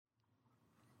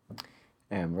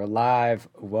And we're live.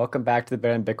 Welcome back to the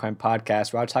Better Than Bitcoin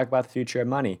podcast, where I talk about the future of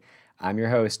money. I'm your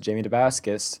host, Jamie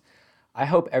Dabauskas. I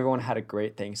hope everyone had a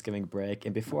great Thanksgiving break.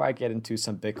 And before I get into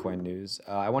some Bitcoin news,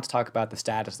 I want to talk about the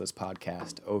status of this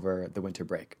podcast over the winter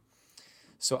break.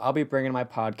 So I'll be bringing my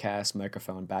podcast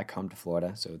microphone back home to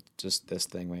Florida. So just this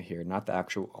thing right here, not the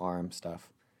actual arm stuff.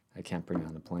 I can't bring it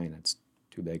on the plane. It's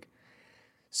too big.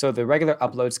 So the regular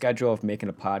upload schedule of making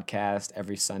a podcast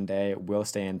every Sunday will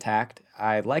stay intact.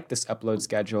 I like this upload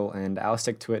schedule, and I'll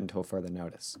stick to it until further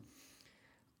notice.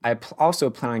 I also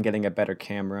plan on getting a better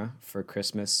camera for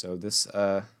Christmas, so this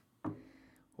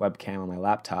webcam on my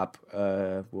laptop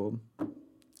will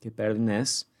get better than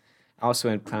this. I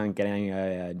also plan on getting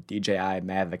a DJI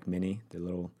Mavic Mini, the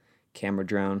little camera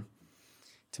drone,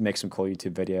 to make some cool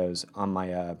YouTube videos on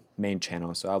my main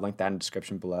channel. So I'll link that in the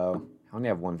description below. I only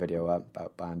have one video up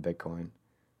about buying Bitcoin,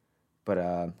 but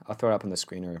I'll throw it up in the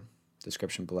screen or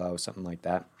description below, something like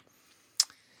that.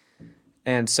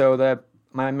 And so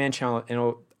my main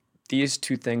channel, these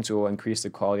two things will increase the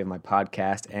quality of my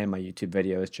podcast and my YouTube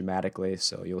videos dramatically,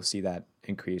 so you'll see that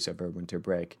increase over winter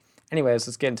break. Anyways,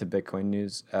 let's get into Bitcoin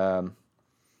news.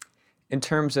 In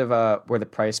terms of where the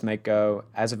price might go,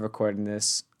 as of recording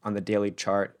this on the daily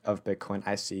chart of Bitcoin,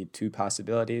 I see two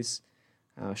possibilities.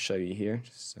 I'll show you here.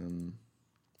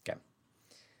 Okay.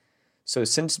 So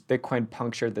since Bitcoin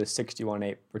punctured the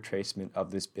 61.8 retracement of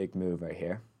this big move right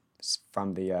here,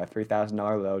 from the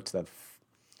 $3,000 low to the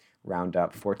round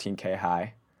up 14K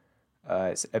high,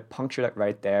 it punctured it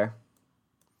right there.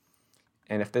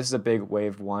 And if this is a big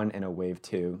wave 1 and a wave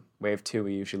 2, we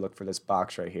usually look for this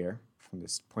box right here from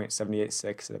this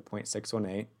 0.786 to the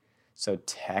 0.618. So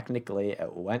technically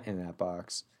it went in that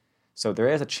box. So there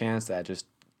is a chance that just,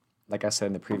 like I said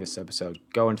in the previous episode,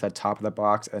 go into the top of the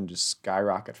box and just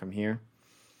skyrocket from here.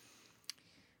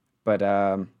 But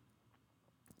but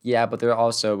there are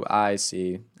also, I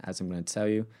see, as I'm going to tell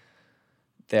you,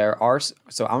 right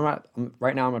now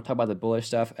I'm going to talk about the bullish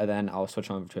stuff, and then I'll switch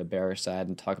over to a bearish side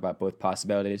and talk about both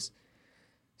possibilities.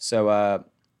 So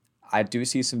I do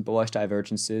see some bullish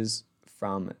divergences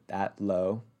from that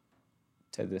low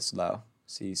to this low.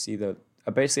 So you see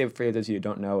basically, for those of you who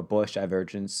don't know, a bullish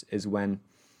divergence is when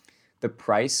the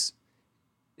price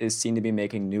is seen to be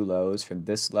making new lows from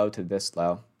this low to this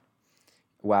low,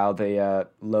 while the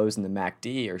lows in the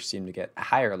MACD are seen to get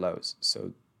higher lows.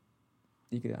 So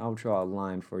I'll draw a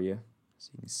line for you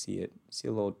so you can see it. See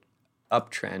a little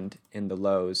uptrend in the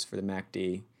lows for the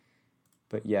MACD,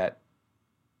 but yet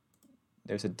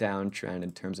there's a downtrend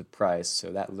in terms of price.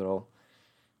 So that's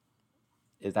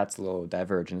a little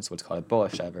divergence, what's called a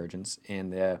bullish divergence,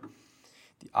 and the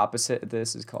opposite of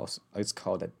this is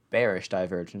called a bearish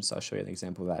divergence. I'll show you an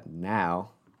example of that now.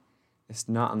 It's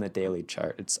not on the daily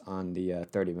chart. It's on the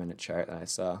 30-minute chart that I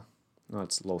saw. Oh,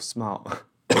 it's a little small.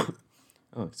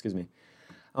 Oh, excuse me.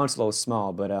 Oh, it's a little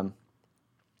small, but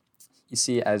you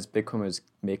see as Bitcoin was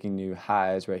making new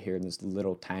highs right here in this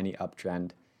little tiny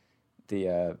uptrend,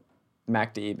 the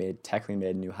MACD technically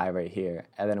made a new high right here.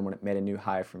 And then when it made a new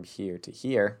high from here to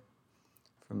here,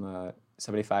 from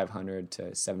 7,500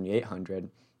 to 7,800,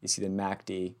 you see the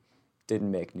MACD didn't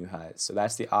make new highs. So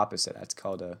that's the opposite. It's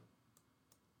called a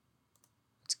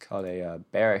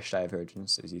bearish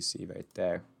divergence, as you see right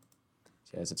there.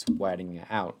 See, as it's widening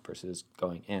out versus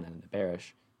going in, and the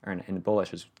bearish, or in the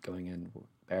bullish is going in,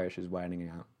 bearish is widening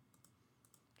out.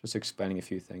 Just explaining a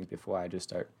few things before I just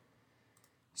start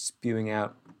spewing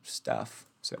out stuff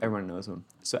so everyone knows them.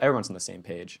 So everyone's on the same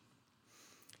page.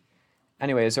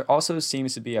 Anyways, there also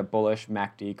seems to be a bullish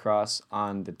MACD cross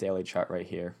on the daily chart right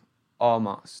here.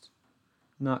 Almost.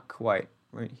 Not quite.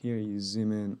 Right here, you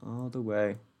zoom in all the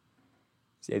way.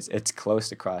 See, it's close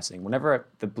to crossing. Whenever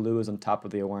the blue is on top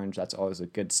of the orange, that's always a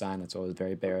good sign. That's always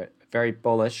very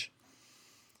bullish.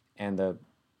 And the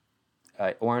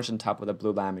orange on top of the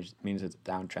blue line means it's a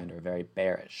downtrend or very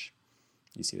bearish.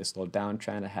 You see this little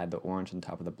downtrend. I had the orange on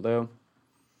top of the blue.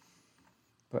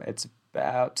 But it's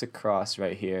about to cross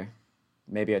right here.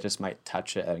 Maybe I just might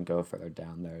touch it and go further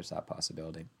down. There's that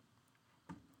possibility.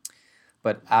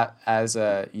 But as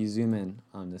you zoom in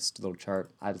on this little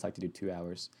chart, I just like to do 2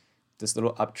 hours. This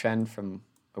little uptrend from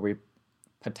a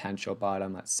potential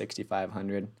bottom at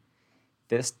 6,500.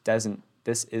 This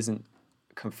isn't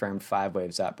confirmed 5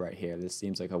 waves up right here. This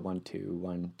seems like a 1 2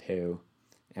 1 2,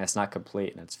 and it's not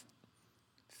complete, and it's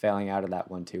failing out of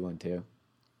that 1 2 1 2.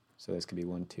 So this could be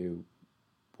 1 2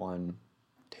 1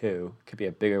 2. Could be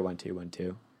a bigger 1 2 1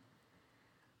 2.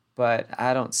 But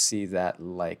I don't see that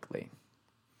likely.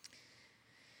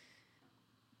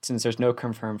 Since there's no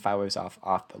confirmed 5 waves off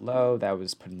the low, that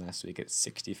was put in last week at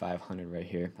 6,500 right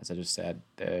here, as I just said.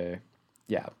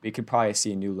 We could probably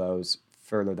see new lows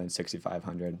further than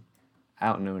 6,500. I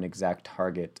don't know an exact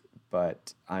target,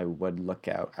 but I would look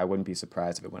out. I wouldn't be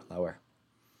surprised if it went lower.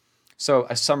 So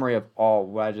a summary of all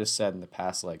what I just said in the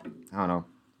past, like, I don't know,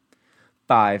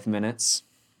 5 minutes,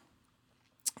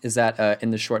 is that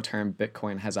in the short term,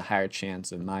 Bitcoin has a higher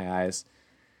chance, in my eyes,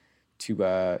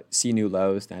 to see new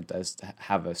lows than it does to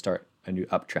have a new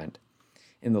uptrend.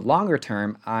 In the longer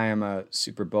term, I am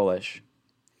super bullish,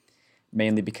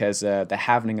 mainly because the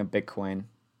halving of Bitcoin,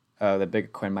 the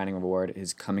Bitcoin mining reward,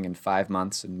 is coming in 5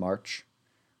 months in March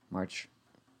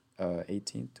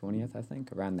 18th, 20th, I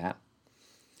think, around that.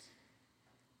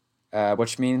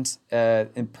 Which means there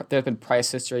have been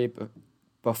price history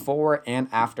before and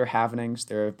after halvings.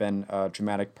 There have been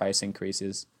dramatic price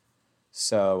increases.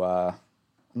 So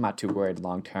I'm not too worried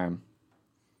long term.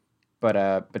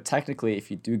 But technically, if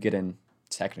you do get in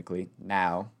technically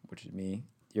now, which is me,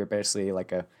 you're basically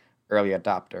like a early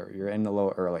adopter. You're in a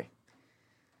little early,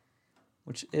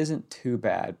 which isn't too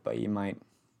bad, but you might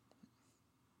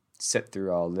sit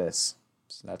through all this.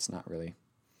 So that's not really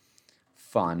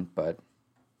fun, but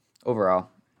overall,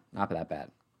 not that bad.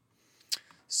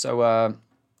 So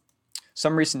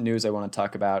some recent news I want to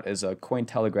talk about is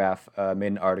Cointelegraph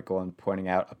made an article and pointing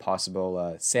out a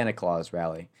possible Santa Claus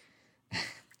rally.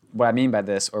 What I mean by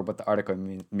this, or what the article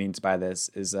means by this,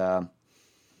 is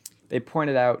they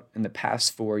pointed out in the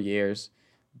past 4 years,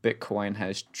 Bitcoin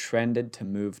has trended to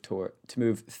move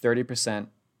 30%,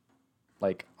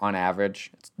 like on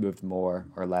average. It's moved more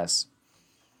or less.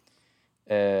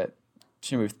 To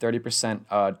move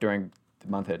 30% during the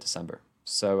month of December.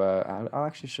 So I'll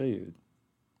actually show you.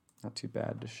 Not too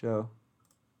bad to show.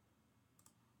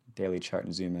 Daily chart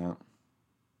and zoom out.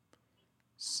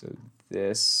 So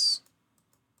this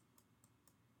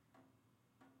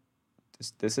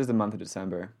is the month of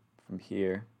December from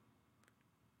here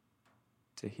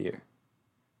to here.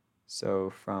 So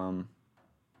from,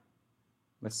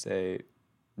 let's say,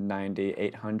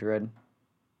 9,800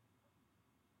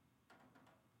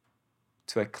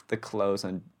 to the close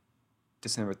on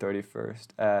December 31st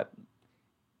at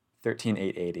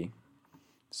 13,880.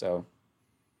 So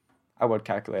I would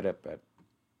calculate it, but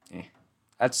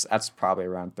that's probably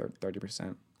around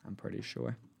 30%. I'm pretty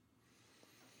sure.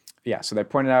 Yeah, so they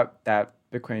pointed out that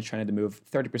Bitcoin is trying to move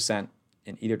 30%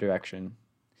 in either direction.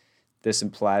 This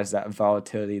implies that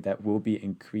volatility that will be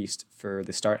increased for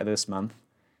the start of this month,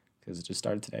 because it just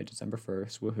started today, December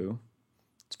 1st. Woohoo!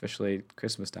 It's officially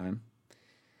Christmas time.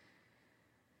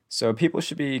 So people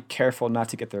should be careful not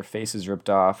to get their faces ripped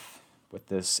off with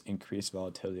this increased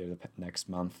volatility of the next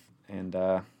month. And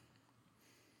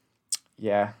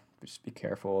yeah, just be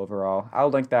careful overall. I'll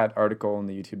link that article in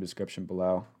the YouTube description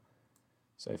below.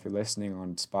 So if you're listening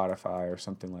on Spotify or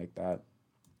something like that,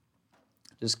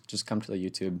 just come to the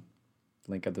YouTube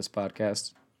link of this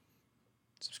podcast.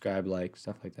 Subscribe, like,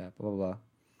 stuff like that, blah, blah, blah.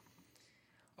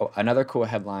 Oh, another cool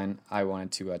headline I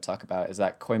wanted to talk about is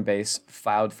that Coinbase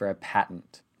filed for a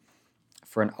patent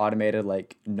for an automated,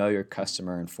 like, know your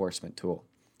customer enforcement tool.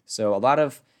 So a lot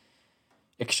of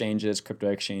exchanges, crypto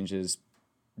exchanges,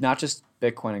 not just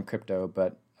Bitcoin and crypto,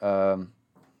 but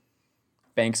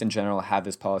banks in general have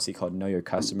this policy called know your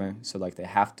customer. So like they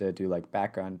have to do like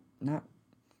background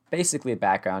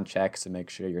checks to make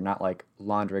sure you're not like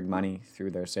laundering money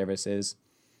through their services.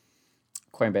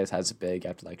 Coinbase has a big, you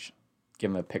have to like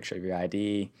give them a picture of your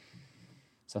ID,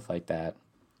 stuff like that.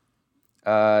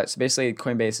 So basically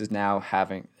Coinbase is now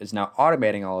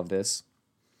automating all of this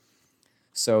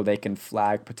so they can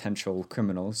flag potential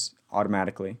criminals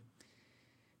automatically.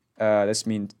 This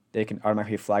means they can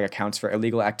automatically flag accounts for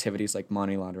illegal activities like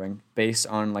money laundering based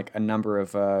on like a number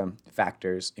of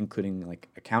factors, including like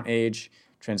account age,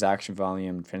 transaction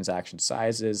volume, transaction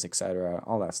sizes, etc.,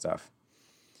 all that stuff.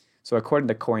 So according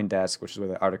to CoinDesk, which is where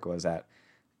the article is at,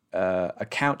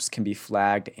 accounts can be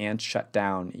flagged and shut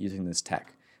down using this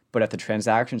tech. But if the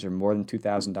transactions are more than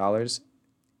 $2,000,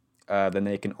 then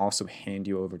they can also hand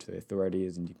you over to the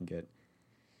authorities and you can get in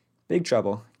big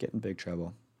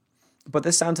trouble. But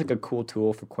this sounds like a cool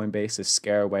tool for Coinbase to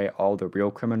scare away all the real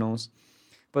criminals.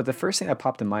 But the first thing that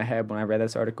popped in my head when I read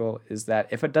this article is that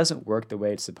if it doesn't work the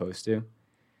way it's supposed to,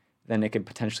 then it could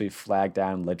potentially flag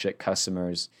down legit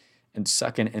customers and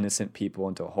suck in innocent people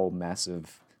into a whole mess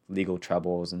of legal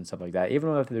troubles and stuff like that, even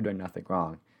if they're doing nothing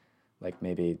wrong. Like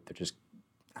maybe they're just,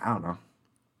 I don't know.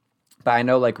 But I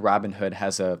know like Robinhood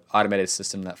has a automated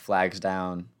system that flags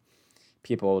down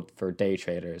people for day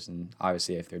traders, and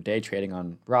obviously if they're day trading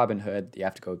on Robinhood, you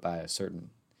have to go by a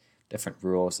certain different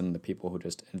rules than the people who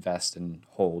just invest and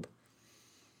hold.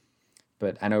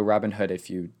 But I know Robinhood,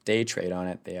 if you day trade on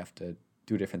it, they have to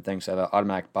do different things. So I have an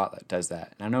automatic bot that does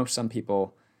that. And I know some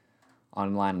people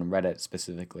online on Reddit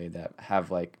specifically that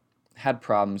have like had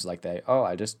problems like that. Oh,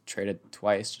 I just traded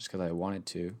twice just because I wanted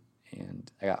to,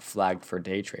 and I got flagged for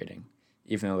day trading,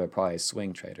 even though they're probably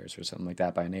swing traders or something like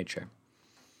that by nature.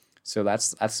 So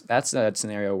that's a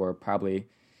scenario where probably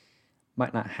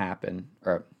might not happen,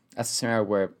 or that's a scenario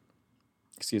where,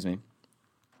 excuse me,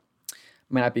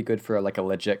 might not be good for like a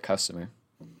legit customer.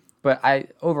 But I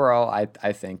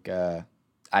think I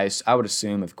would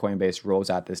assume if Coinbase rolls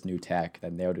out this new tech,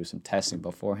 then they'll do some testing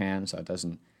beforehand so it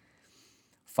doesn't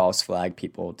false flag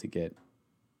people to get,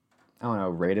 I don't know,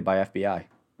 raided by FBI.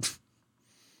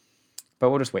 But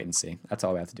we'll just wait and see. That's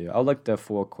all we have to do. I'll link the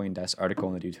full CoinDesk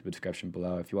article in the YouTube description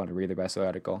below if you want to read the rest of the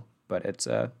article. But it's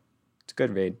a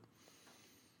good read.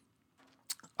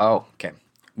 Oh, okay.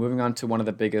 Moving on to one of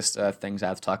the biggest things I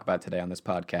have to talk about today on this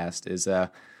podcast is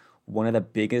one of the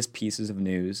biggest pieces of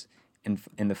news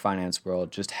in the finance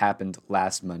world just happened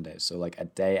last Monday. So like a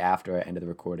day after I ended the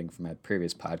recording from my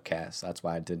previous podcast. That's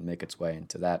why it didn't make its way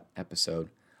into that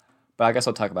episode. But I guess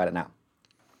I'll talk about it now.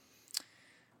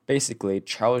 Basically,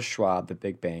 Charles Schwab, the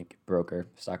big bank broker,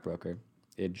 stockbroker,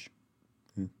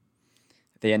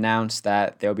 they announced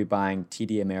that they'll be buying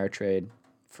TD Ameritrade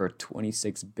for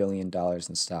 $26 billion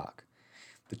in stock.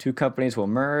 The two companies will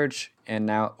merge and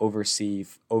now oversee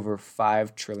over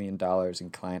 $5 trillion in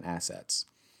client assets.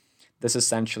 This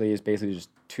essentially is basically just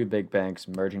two big banks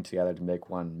merging together to make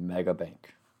one mega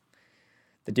bank.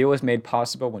 The deal was made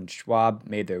possible when Schwab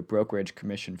made their brokerage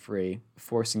commission-free,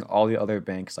 forcing all the other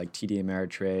banks like TD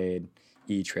Ameritrade,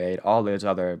 E-Trade, all those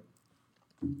other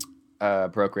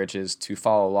brokerages to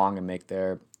follow along and make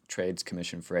their trades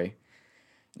commission-free.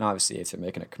 And obviously, if they're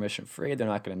making it commission-free, they're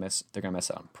not going to miss. They're going to miss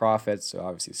out on profits. So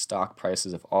obviously, stock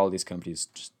prices of all these companies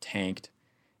just tanked.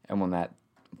 And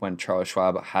when Charles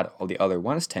Schwab had all the other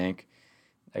ones tank,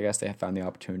 I guess they found the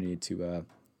opportunity to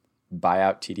buy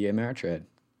out TD Ameritrade.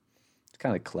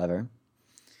 Kind of clever.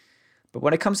 But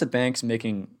when it comes to banks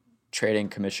making trading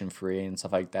commission free and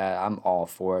stuff like that, I'm all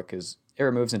for it because it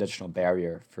removes an additional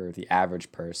barrier for the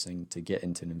average person to get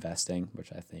into investing,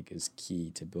 which I think is key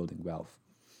to building wealth.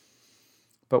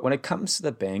 But when it comes to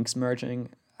the banks merging,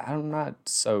 I'm not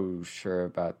so sure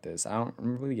about this. I'm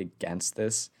really against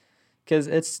this because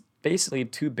it's basically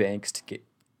two banks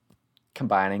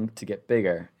combining to get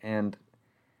bigger, and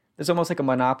it's almost like a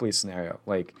monopoly scenario.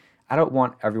 Like, I don't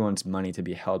want everyone's money to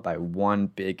be held by one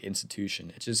big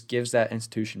institution. It just gives that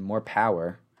institution more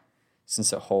power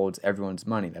since it holds everyone's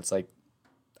money. That's like,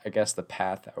 I guess, the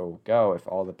path that will go if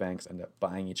all the banks end up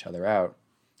buying each other out.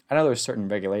 I know there's certain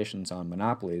regulations on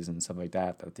monopolies and stuff like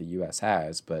that that the U.S.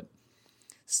 has, but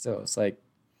still, it's like,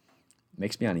 it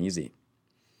makes me uneasy.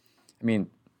 I mean,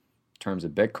 in terms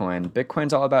of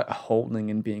Bitcoin's all about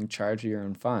holding and being charged your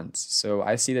own funds. So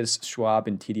I see this Schwab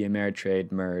and TD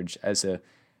Ameritrade merge as a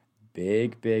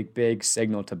big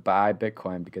signal to buy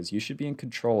Bitcoin because you should be in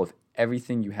control of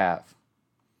everything you have,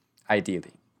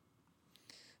 ideally.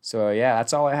 So yeah,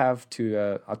 that's all I have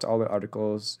to all the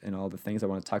articles and all the things I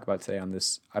want to talk about today on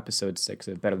this episode 6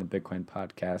 of Better Than Bitcoin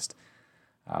podcast.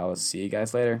 I'll see you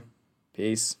guys later.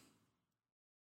 Peace.